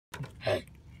Hey,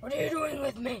 what are you doing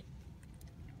with me?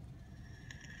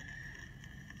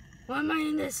 Why am I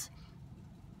in this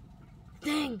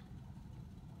thing?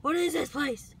 What is this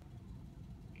place?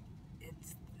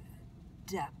 It's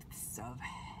the depths of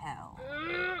hell.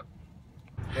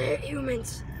 I hate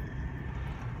humans.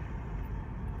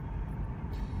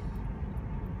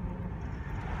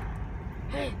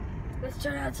 Hey, let's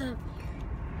turn out some.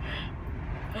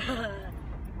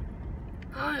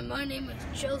 Hi, my name is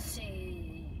Chelsea.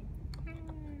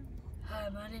 Hi,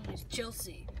 my name is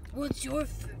Chelsea. What's your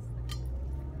favorite?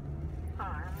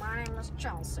 Hi, my name is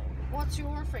Chelsea. What's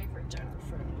your favorite dinner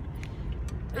food?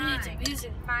 We need some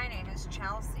music. My name is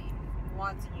Chelsea.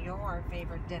 What's your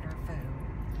favorite dinner food?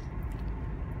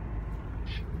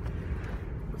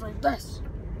 It's like this.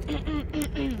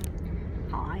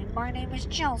 Hi, my name is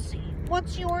Chelsea.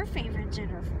 What's your favorite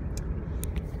dinner food?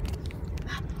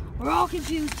 We're all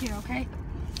confused here, okay?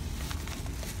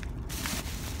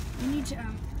 We need to,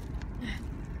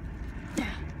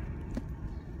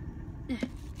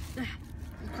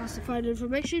 classified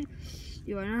information.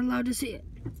 You are not allowed to see it.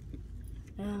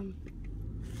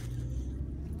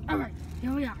 Alright,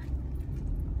 here we are.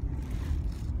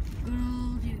 Good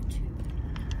old YouTube.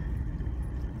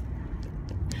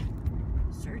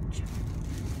 Search.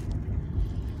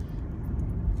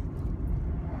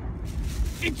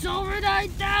 It's over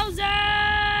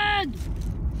 9,000!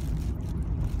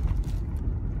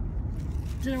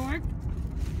 Did it work?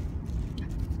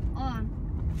 Hold on.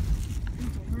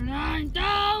 It's over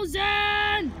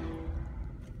 9,000!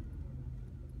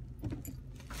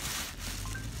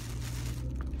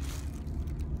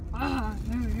 Ah,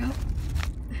 there we go.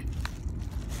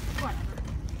 Whatever.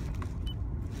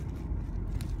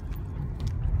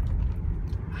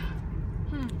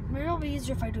 Maybe it'll be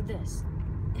easier if I do this.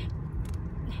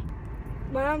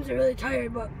 My arms are really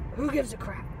tired, but who gives a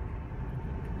crap?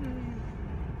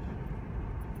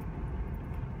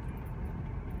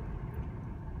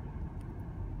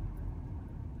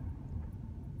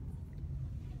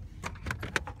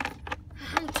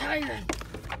 I'm tired.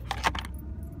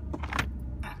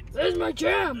 There's my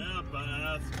jam. Papa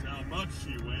asked how much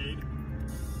she weighed.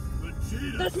 But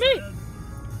Cheetah That's me. said,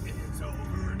 it's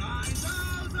over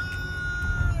 9,000!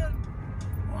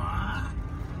 What?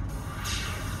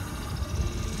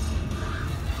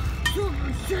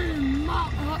 Super Saiyan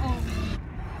Uh-oh.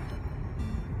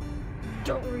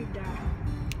 Don't read that.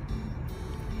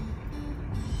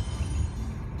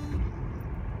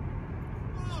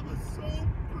 Mama's so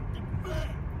freaking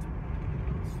fat.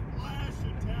 Splash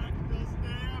attack does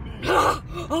damage.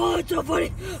 Oh, it's so funny.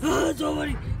 Oh, it's so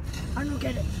funny. I don't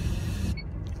get it.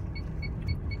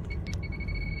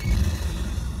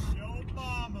 Yo,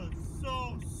 mama's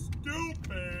so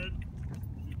stupid.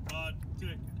 She bought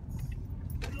tickets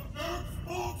to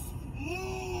Xbox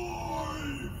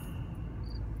Live.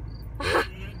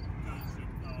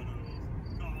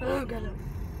 I don't get it.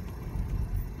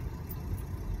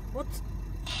 What's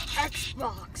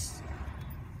Xbox?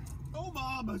 Oh,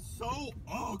 mama's so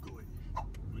ugly.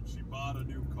 When she bought a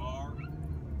new car,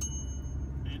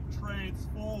 it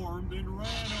transformed and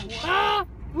ran away. Ah!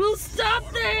 We'll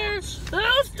stop there!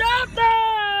 We'll stop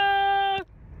there!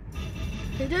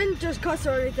 He didn't just cuss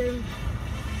or anything.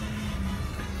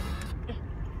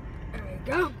 There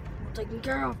we go. All taken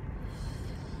care of.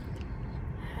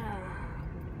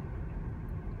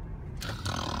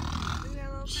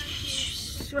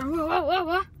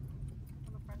 What?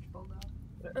 The French bulldog.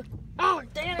 Oh,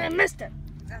 dang it, I missed it.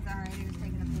 That's alright, he was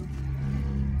taking a poop.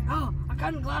 Oh, I'm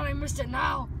kind of glad I missed it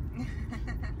now.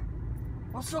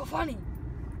 What's so funny?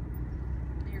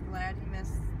 You're glad you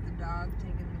missed the dog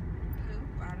taking the poop?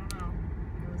 I don't know.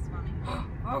 It was funny.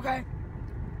 Okay.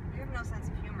 You have no sense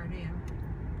of humor, do you?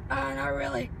 Not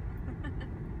really.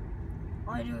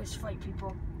 All I do is fight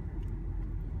people.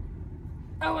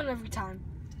 I win every time.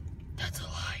 That's a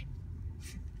lie.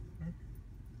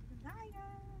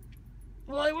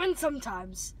 Well, I win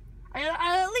sometimes. I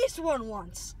at least won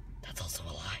once. That's also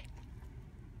a lie.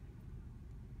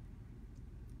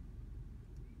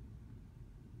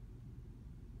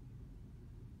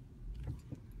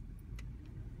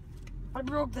 I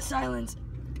broke the silence.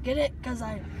 Get it? Because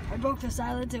I broke the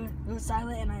silence. It was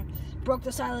silent, and I broke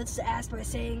the silence to ask by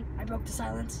saying I broke the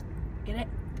silence. Get it?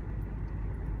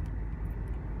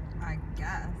 I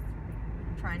guess.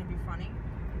 I'm trying to be funny.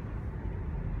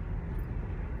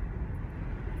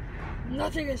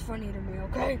 Nothing is funny to me,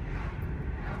 okay?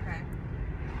 Okay.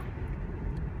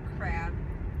 Crab.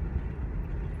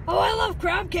 Oh, I love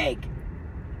crab cake.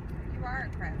 You are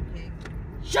a crab cake.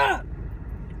 Shut up.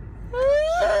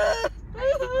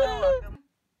 Welcome.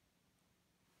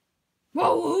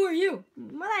 Whoa, who are you?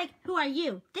 More like, who are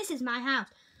you? This is my house.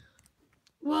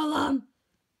 Well,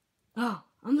 oh,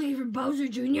 I'm looking for Bowser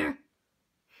Jr.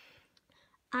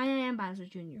 I am Bowser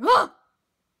Jr. Oh!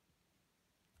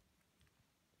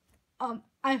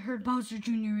 I heard Bowser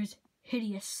Jr. is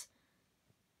hideous.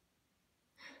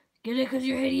 Get it? 'Cause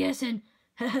you're hideous and...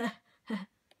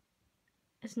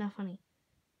 It's not funny.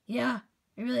 Yeah,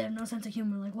 I really have no sense of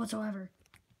humor, like, whatsoever.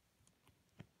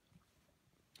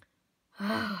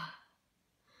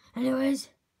 Anyways,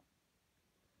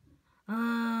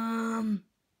 I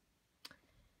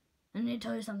need to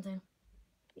tell you something.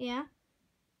 Yeah?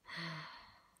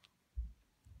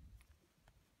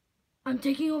 I'm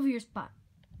taking over your spot.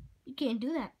 You can't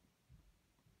do that.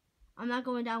 I'm not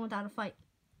going down without a fight.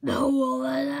 No, well,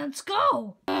 then let's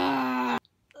go. I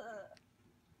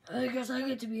guess I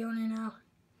get to be on it now.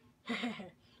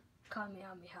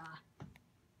 Kamehameha.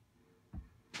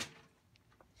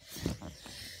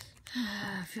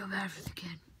 I feel bad for the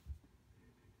kid.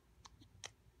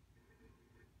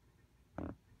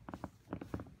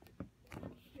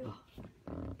 Feel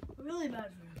really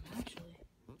bad for him, actually.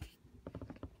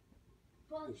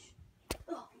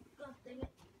 Oh, God dang it.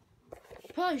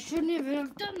 Probably shouldn't even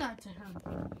have done that to him.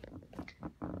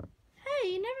 Hey,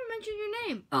 you never mentioned your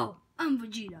name. Oh, I'm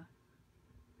Vegeta.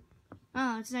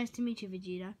 Oh, it's nice to meet you,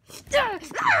 Vegeta. I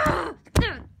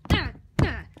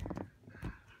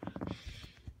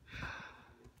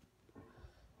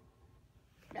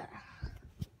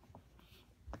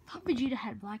thought Vegeta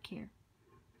had black hair.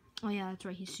 Oh yeah, that's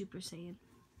right, he's Super Saiyan.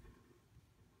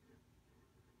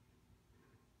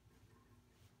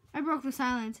 I broke the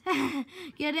silence.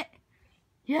 Get it?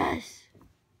 Yes,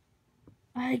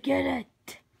 I get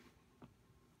it.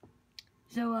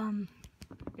 So,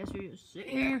 Guess we just sit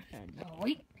here and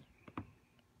wait.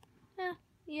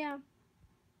 yeah.